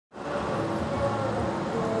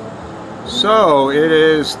So it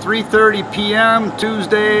is 3:30 p.m.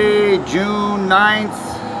 Tuesday, June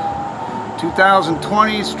 9th,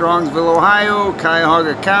 2020, Strongsville, Ohio,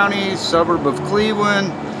 Cuyahoga County, suburb of Cleveland,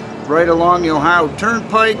 right along the Ohio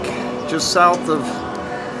Turnpike, just south of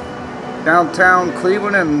downtown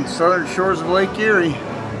Cleveland and southern shores of Lake Erie.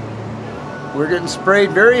 We're getting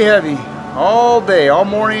sprayed very heavy all day, all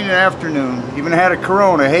morning and afternoon. Even had a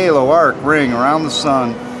corona, halo, arc, ring around the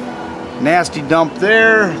sun. Nasty dump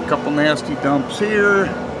there, a couple nasty dumps here.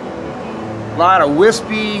 A lot of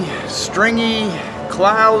wispy, stringy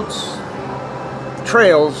clouds.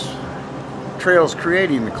 Trails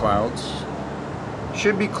creating the clouds.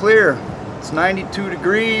 Should be clear. It's 92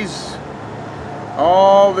 degrees.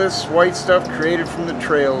 All this white stuff created from the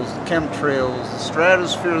trails, the chemtrails, the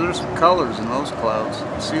stratosphere. There's some colors in those clouds. You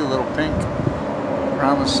can see a little pink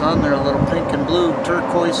around the sun there, a little pink and blue,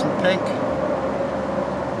 turquoise and pink.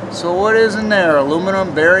 So what is in there?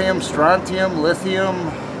 Aluminum, barium, strontium,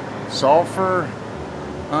 lithium, sulfur.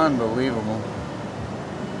 Unbelievable.